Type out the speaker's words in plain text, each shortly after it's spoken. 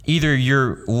either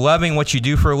you're loving what you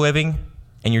do for a living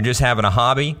and you're just having a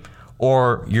hobby,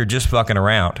 or you're just fucking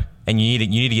around and you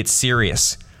need to get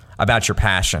serious about your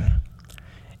passion.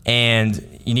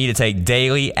 And you need to take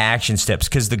daily action steps,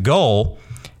 because the goal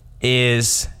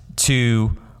is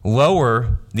to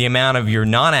lower the amount of your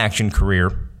non-action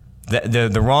career,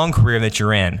 the wrong career that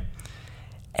you're in,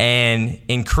 and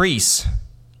increase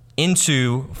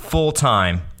into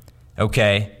full-time,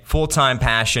 okay? Full-time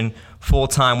passion,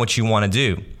 full-time what you want to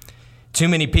do. Too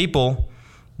many people,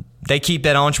 they keep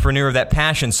that entrepreneur, that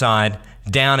passion side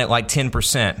down at like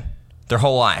 10% their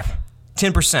whole life.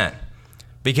 10%.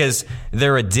 Because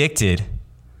they're addicted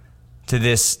to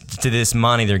this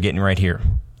money they're getting right here.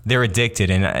 They're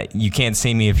addicted, and you can't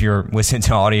see me if you're listening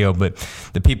to audio, but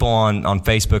the people on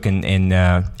Facebook and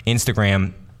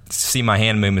Instagram see my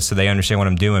hand movements, so they understand what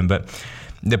I'm doing. But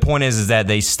the point is that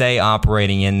they stay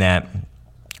operating in that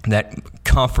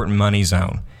comfort money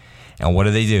zone. And what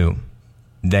do?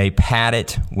 They pad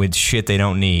it with shit they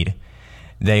don't need.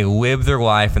 They live their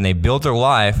life, and they build their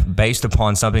life based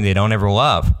upon something they don't ever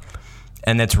love.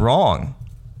 And that's wrong.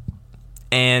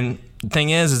 And the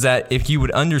thing is that if you would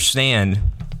understand,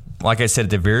 like I said at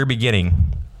the very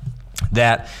beginning,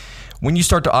 that when you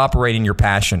start to operate in your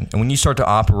passion and when you start to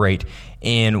operate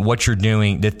in what you're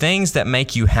doing, the things that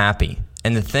make you happy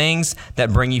and the things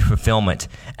that bring you fulfillment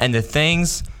and the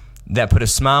things that put a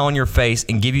smile on your face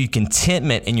and give you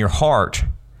contentment in your heart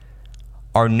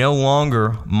are no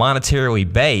longer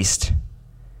monetarily based,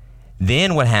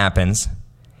 then what happens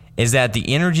is that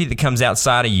the energy that comes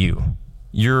outside of you,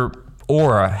 your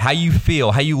aura, how you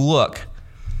feel, how you look,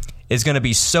 is going to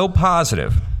be so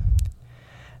positive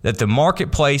that the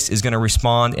marketplace is going to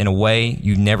respond in a way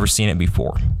you've never seen it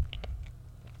before.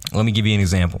 Let me give you an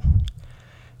example.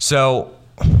 So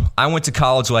I went to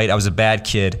college late. I was a bad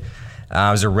kid.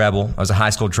 I was a rebel. I was a high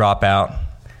school dropout.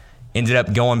 Ended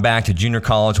up going back to junior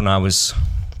college when I was,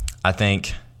 I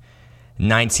think,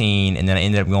 19, and then I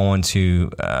ended up going to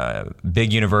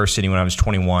big university when I was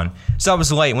 21. So I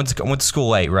was late, went to school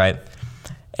late, right?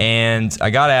 And I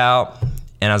got out,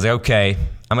 and I was like, okay,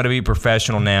 I'm going to be a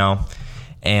professional now.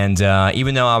 And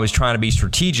even though I was trying to be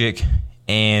strategic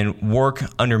and work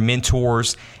under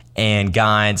mentors and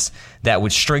guides that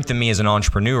would strengthen me as an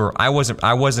entrepreneur, I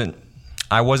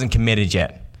wasn't committed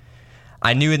yet.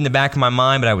 I knew it in the back of my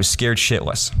mind, but I was scared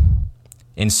shitless.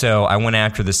 And so I went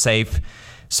after the safe,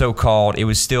 so-called, it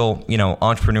was still,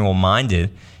 entrepreneurial minded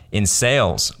in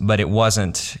sales, but it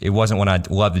wasn't what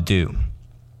I'd love to do.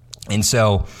 And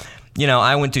so,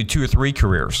 I went through 2 or 3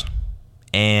 careers,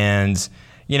 and,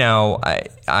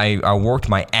 I worked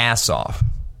my ass off.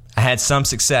 I had some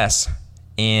success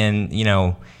in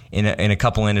a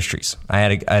couple industries. I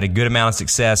had a good amount of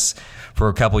success for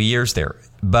a couple years there.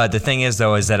 But the thing is,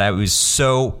 though, is that it was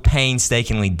so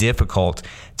painstakingly difficult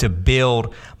to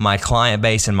build my client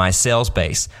base and my sales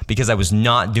base because I was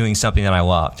not doing something that I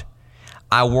loved.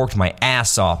 I worked my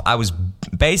ass off. I was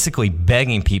basically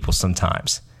begging people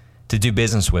sometimes to do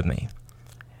business with me.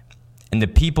 And the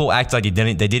people acted like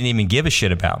they didn't even give a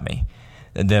shit about me.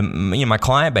 My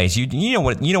client base, you know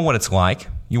what it's like.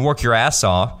 You work your ass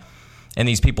off, and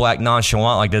these people act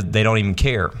nonchalant like they don't even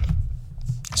care.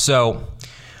 So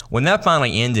when that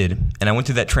finally ended, and I went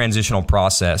through that transitional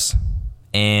process,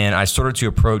 and I started to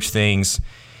approach things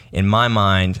in my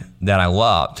mind that I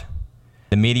loved,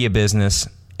 the media business,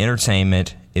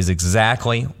 entertainment, is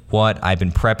exactly what I've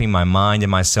been prepping my mind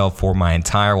and myself for my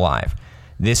entire life.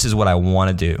 This is what I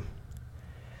want to do.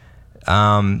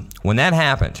 When that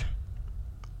happened,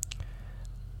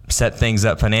 set things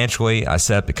up financially. I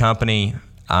set up the company.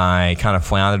 I kind of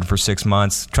floundered for 6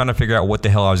 months, trying to figure out what the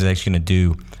hell I was actually going to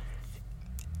do.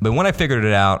 But when I figured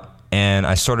it out and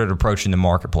I started approaching the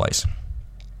marketplace,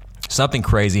 something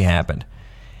crazy happened.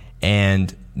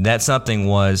 And that something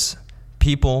was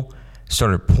people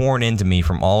started pouring into me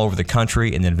from all over the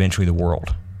country and then eventually the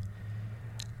world.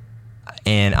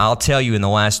 And I'll tell you, in the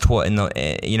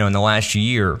last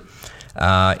year,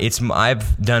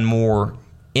 I've done more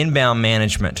inbound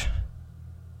management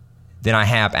than I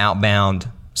have outbound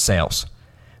sales.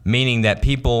 Meaning that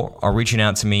people are reaching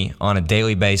out to me on a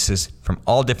daily basis from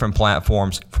all different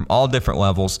platforms, from all different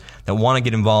levels, that want to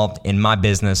get involved in my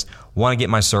business, want to get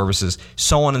my services,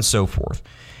 so on and so forth.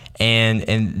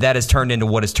 And that has turned into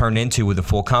what it's turned into with the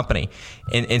full company.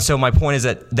 And so my point is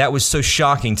that was so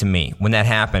shocking to me when that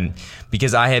happened,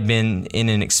 because I had been in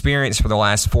an experience for the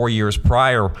last 4 years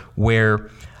prior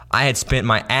where I had spent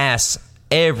my ass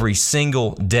every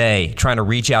single day trying to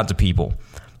reach out to people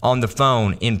on the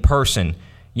phone, in person.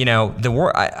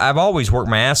 I've always worked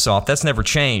my ass off. That's never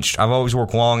changed. I've always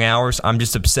worked long hours. I'm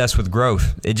just obsessed with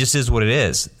growth. It just is what it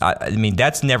is. I mean,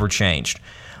 that's never changed.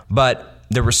 But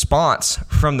the response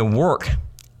from the work,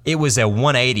 it was a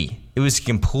 180. It was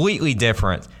completely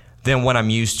different than what I'm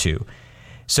used to.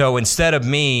 So instead of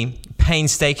me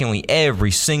painstakingly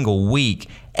every single week,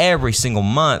 every single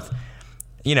month,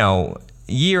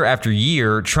 year after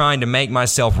year, trying to make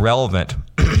myself relevant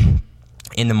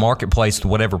in the marketplace to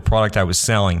whatever product I was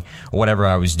selling or whatever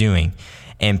I was doing,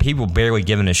 and people barely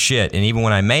giving a shit. And even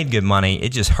when I made good money, it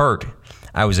just hurt.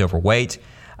 I was overweight.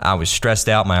 I was stressed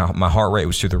out. My heart rate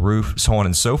was through the roof, so on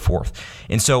and so forth.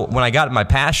 And so when I got my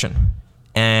passion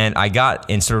and I got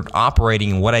and started operating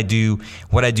in what I do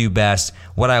best,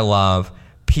 what I love,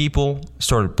 people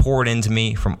started pouring into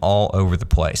me from all over the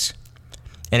place.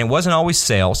 And it wasn't always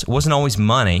sales. It wasn't always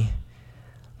money,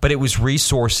 but it was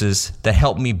resources that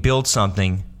helped me build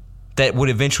something that would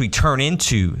eventually turn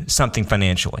into something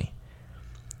financially.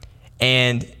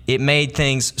 And it made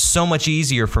things so much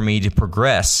easier for me to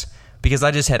progress because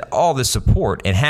I just had all this support and